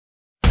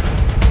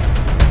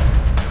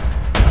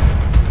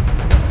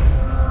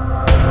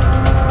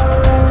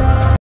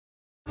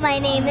my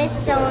name is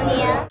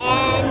Sonia,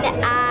 and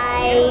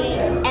I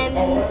am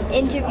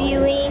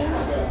interviewing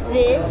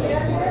this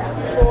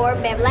for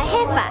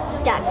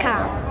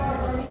Jefa.com.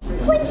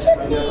 Which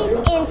of these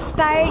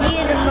inspired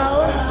you the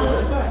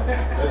most? I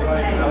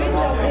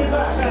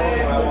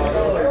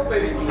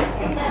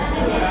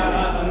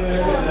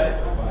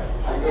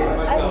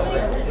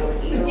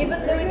think,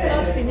 even though it's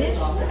not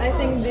finished, I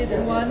think this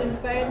one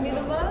inspired me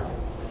the most.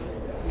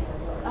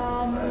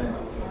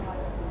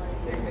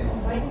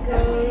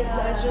 Because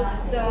I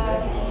just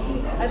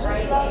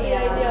love the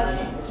idea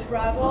of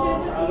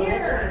travel. I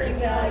just think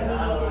that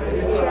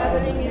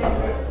traveling is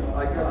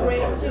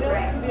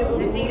great, to be able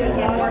to see a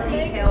lot of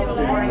things in your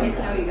life.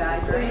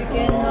 So you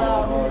can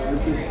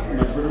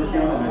have really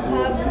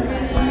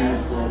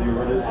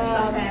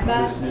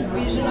vast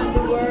vision of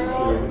the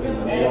world, and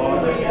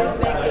so you can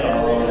make your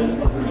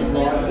own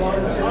opinion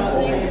on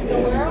things in the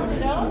world,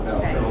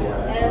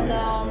 And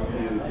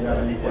so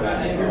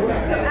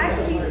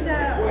activista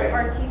or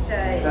artista?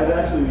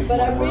 But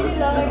I really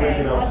love it. I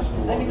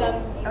love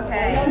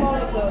all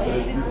of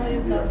those. This one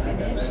is not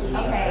finished.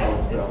 Okay.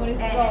 This one is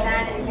and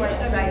that is what you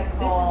guys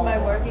call... This is my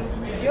working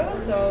studio,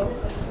 so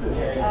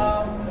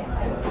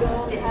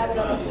don't have a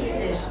lot of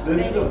finished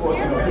things here. The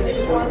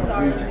finished ones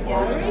are in the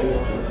gallery.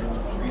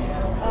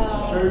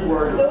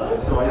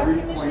 Those are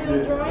finished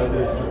little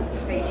drawings.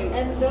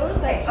 And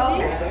those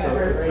actually,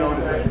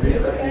 if you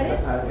look at it,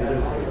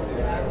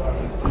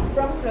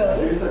 from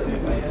close,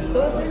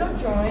 those little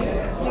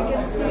drawings, you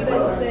can see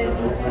that it says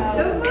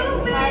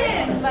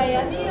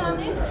Miami on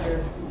it.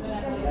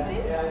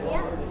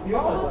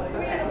 Yeah. Almost 3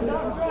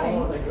 little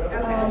drawings. I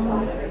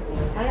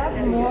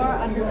have more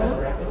at home.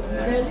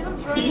 They're little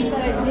drawings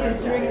that I did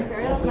during a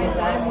period of my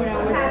time when I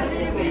was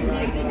really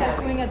busy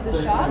tattooing at the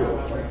shop.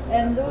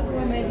 And those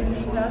were made in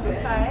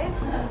 2005.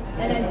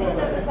 And I didn't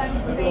have the time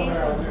to paint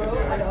or draw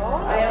at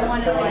all. I don't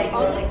want to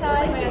all the time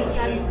I had the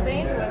time to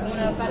paint was when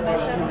I found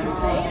myself in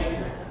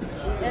paint.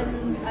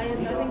 And I had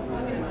nothing to do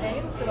in the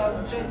plane, so I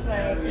would just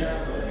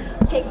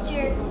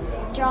Picture,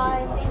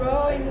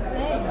 draw in the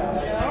plane,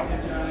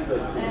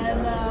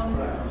 And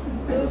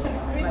those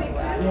 3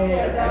 pictures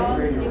were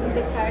done in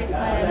the Paris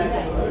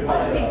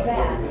Miami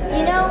night.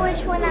 You know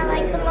which one I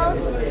like the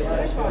most?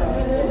 Which one?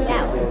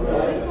 That one.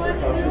 This one?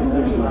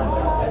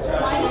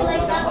 Why do you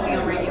like that one?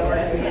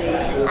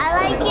 I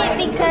like it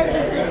because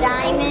of the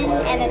diamond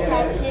and the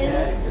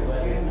tattoos.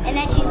 And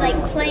then she's like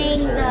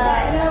playing the...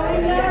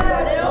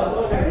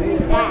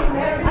 That.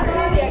 I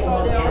play the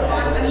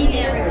accordion. You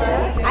do?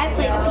 I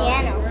play the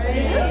piano.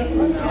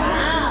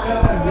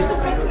 Wow. We should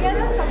play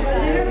together?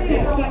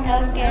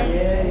 Okay.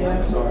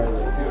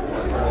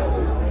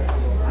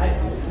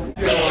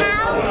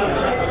 How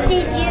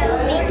did you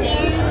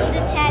begin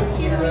the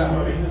tattooing?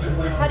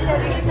 How did I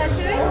begin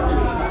tattooing?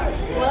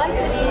 Well,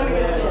 actually,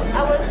 I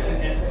was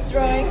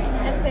drawing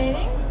and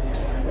painting,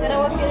 and I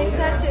was getting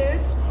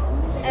tattooed,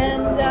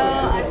 and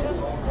I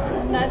just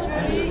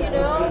naturally,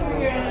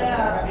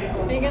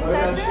 began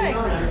tattooing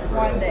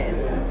one day.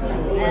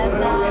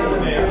 And I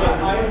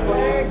just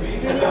worked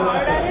really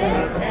hard at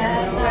it,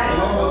 and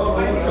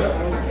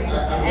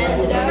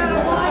ended up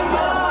being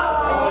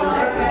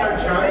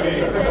really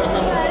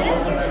successful at it.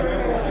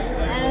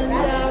 And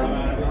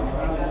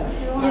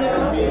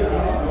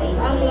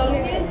I loved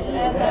it,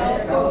 and I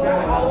also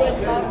always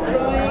loved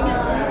drawing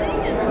and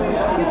painting,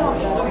 and I'm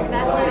doing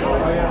that now.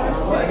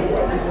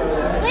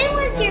 When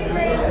was your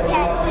first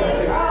tattoo?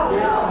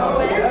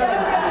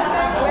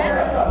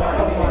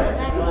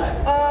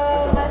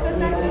 My first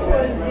tattoo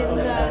was in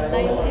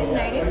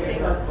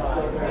 1996,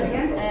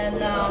 and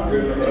do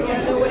you want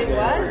to know what it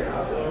was?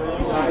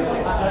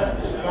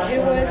 It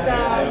was,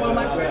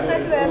 my first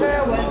tattoo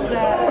ever was a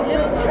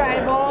little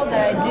tribal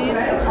that I did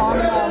on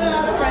the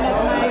front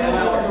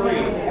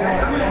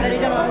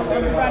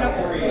of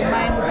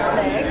mine's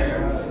leg,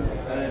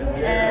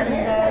 and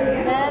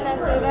then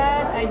after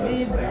that I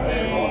did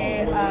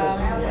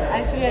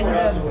actually I did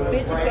a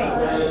Betty Page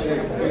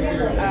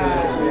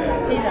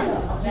pin-up.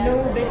 You know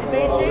who Betty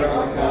Page is?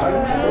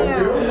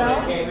 No?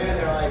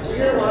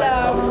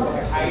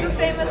 She's a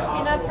famous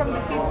pin-up from the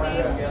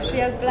 50s. She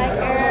has black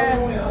hair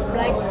and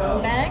black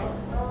bangs.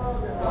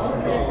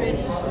 She's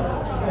pretty.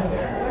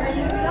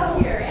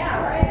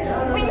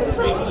 When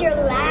was your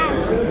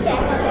last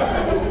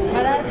tattoo?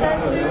 My last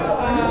tattoo,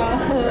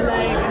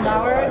 like an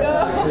hour ago.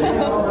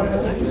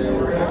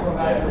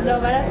 No,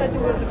 my last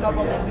tattoo was a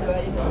couple days ago. I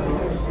didn't go to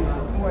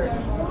work.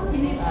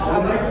 I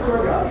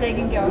was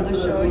taking care of the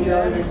show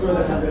here.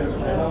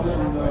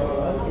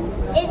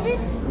 Is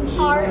this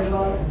part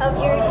of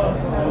your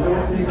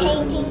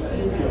paintings?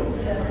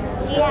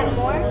 Do you have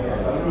more?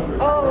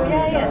 Oh,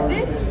 yeah.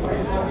 This,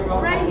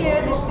 right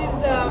here, this is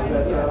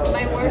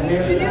my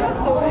working studio.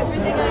 So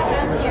everything I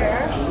have here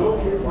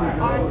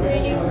are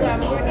paintings that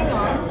I'm working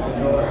on.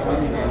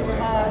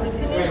 The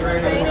finished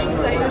paintings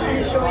are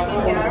usually showing in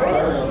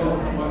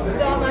galleries.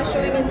 Some are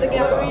showing in the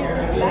galleries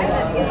in the back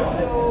that you guys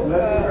saw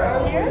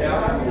earlier.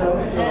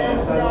 And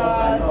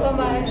some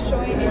are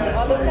showing in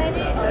other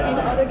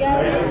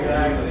galleries.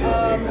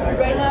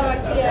 Right now,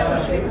 actually, I'm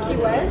showing Key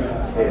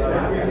West. And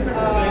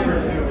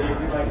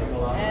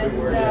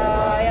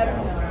I have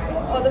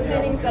other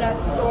paintings that are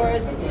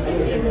stored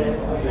in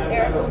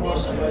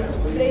air-conditioned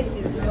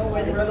places, you know,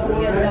 where they don't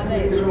get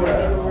damaged,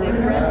 where it's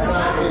different.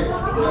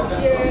 Because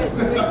here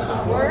it's going to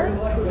work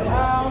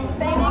on the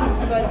paintings,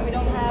 but we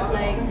don't have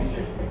like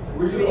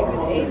really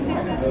good AC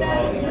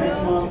systems, you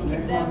know, to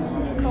keep them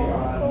cool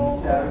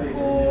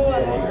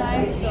at all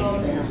times. So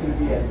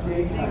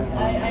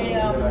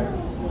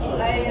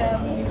I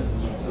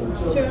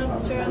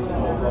turn them,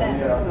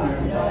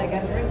 you know, like I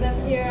bring them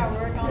here, I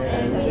work on it, I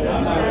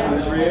finish them,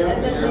 and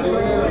then they go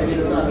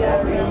to the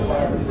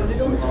gallery, so they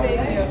don't stay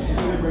here.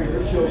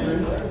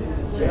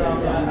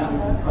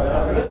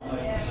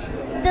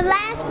 The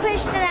last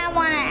question I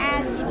want to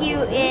ask you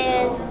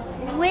is,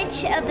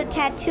 which of the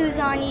tattoos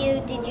on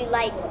you did you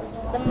like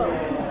the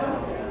most?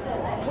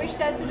 Which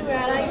tattoo do I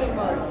like the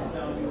most?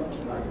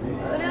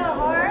 It's a little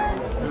hard.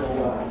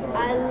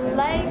 I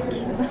like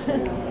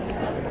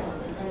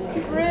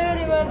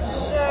pretty much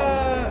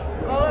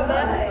all of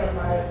them.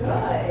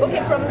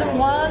 Okay, from the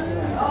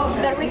ones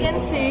that we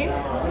can see,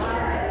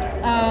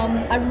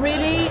 I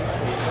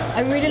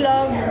really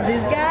love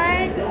this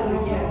guy.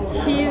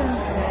 He's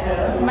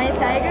my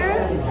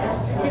tiger.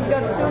 He's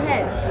got 2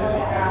 heads.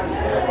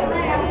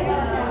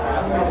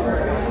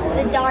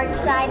 The dark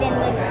side and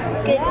the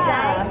good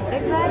side?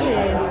 Exactly.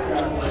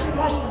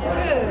 That's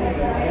good.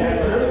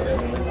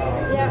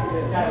 Yeah.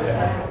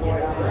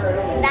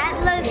 That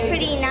looks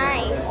pretty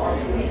nice.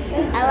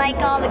 I like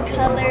all the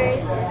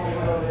colors,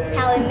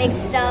 how it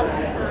mixed up.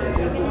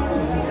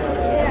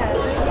 Yeah, I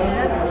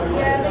think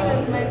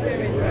that's my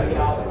favorite.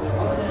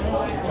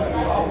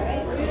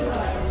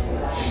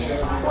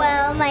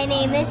 Well, my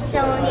name is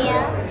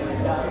Sonia,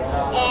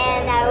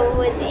 and I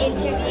was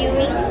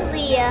interviewing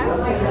Lea.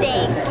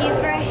 Thank you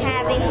for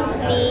having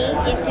me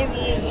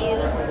interview you.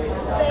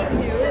 Thank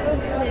you, it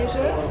was a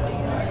pleasure.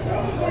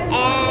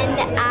 And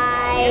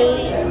I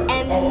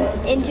am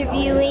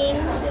interviewing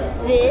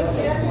this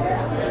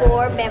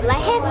for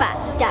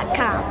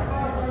BebaLaJefa.com.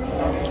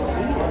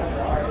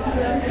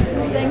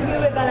 Thank you,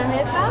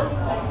 Jefa.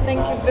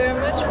 Thank you very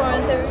much for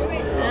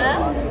interviewing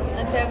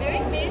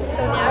me.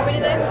 Sonia, really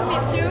nice to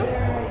meet you.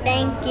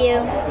 Thank you.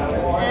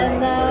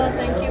 And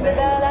thank you,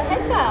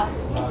 Jefa.